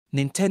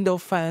Nintendo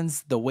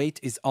fans, the wait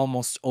is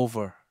almost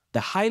over.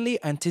 The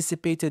highly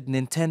anticipated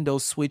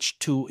Nintendo Switch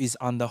 2 is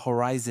on the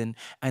horizon,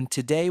 and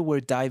today we're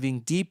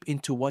diving deep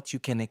into what you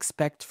can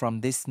expect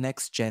from this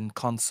next-gen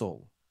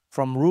console.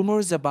 From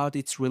rumors about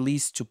its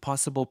release to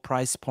possible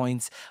price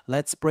points,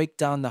 let's break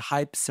down the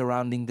hype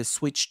surrounding the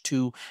Switch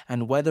 2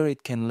 and whether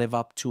it can live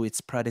up to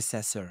its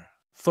predecessor.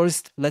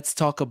 First, let's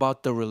talk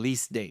about the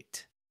release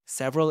date.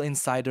 Several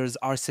insiders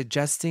are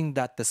suggesting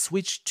that the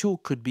Switch 2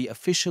 could be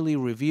officially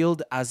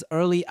revealed as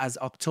early as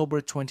October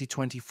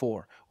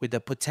 2024, with a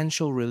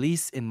potential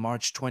release in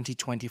March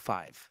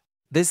 2025.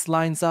 This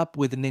lines up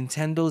with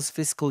Nintendo's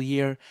fiscal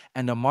year,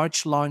 and a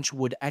March launch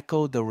would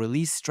echo the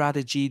release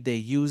strategy they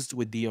used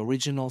with the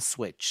original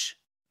Switch.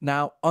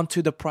 Now,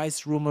 onto the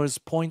price. Rumors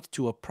point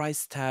to a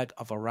price tag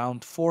of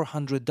around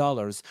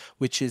 $400,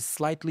 which is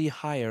slightly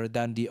higher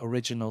than the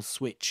original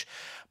Switch.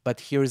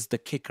 But here's the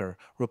kicker.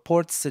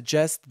 Reports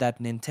suggest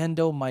that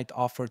Nintendo might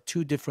offer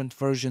two different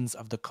versions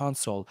of the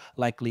console,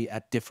 likely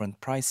at different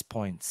price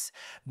points.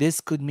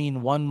 This could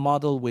mean one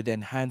model with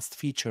enhanced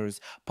features,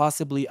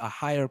 possibly a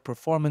higher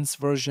performance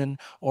version,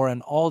 or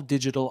an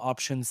all-digital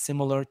option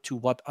similar to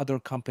what other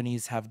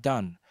companies have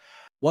done.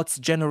 What's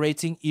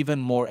generating even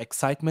more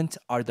excitement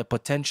are the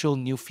potential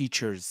new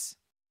features.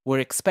 We're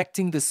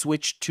expecting the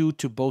Switch 2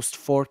 to boast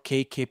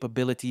 4K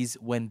capabilities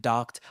when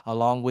docked,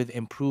 along with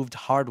improved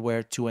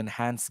hardware to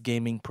enhance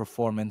gaming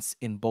performance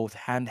in both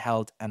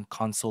handheld and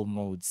console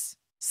modes.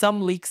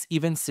 Some leaks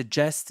even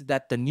suggest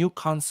that the new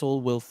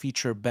console will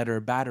feature better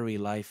battery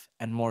life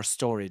and more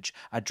storage,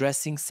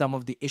 addressing some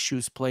of the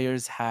issues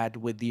players had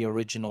with the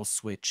original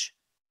Switch.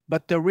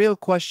 But the real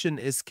question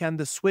is, can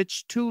the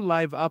Switch 2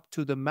 live up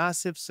to the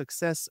massive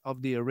success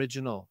of the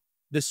original?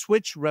 The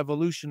Switch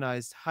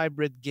revolutionized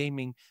hybrid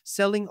gaming,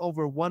 selling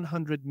over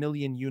 100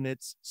 million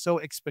units, so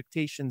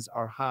expectations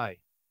are high.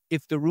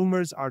 If the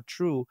rumors are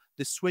true,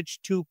 the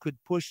Switch 2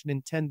 could push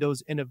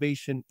Nintendo's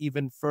innovation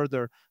even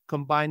further,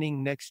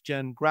 combining next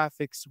gen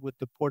graphics with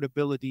the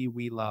portability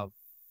we love.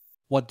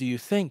 What do you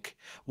think?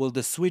 Will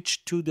the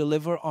Switch 2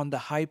 deliver on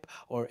the hype,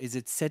 or is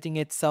it setting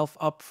itself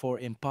up for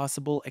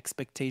impossible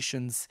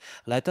expectations?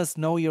 Let us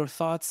know your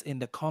thoughts in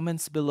the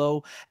comments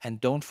below,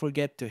 and don't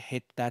forget to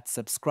hit that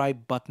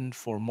subscribe button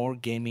for more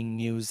gaming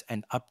news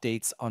and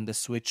updates on the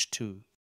Switch 2.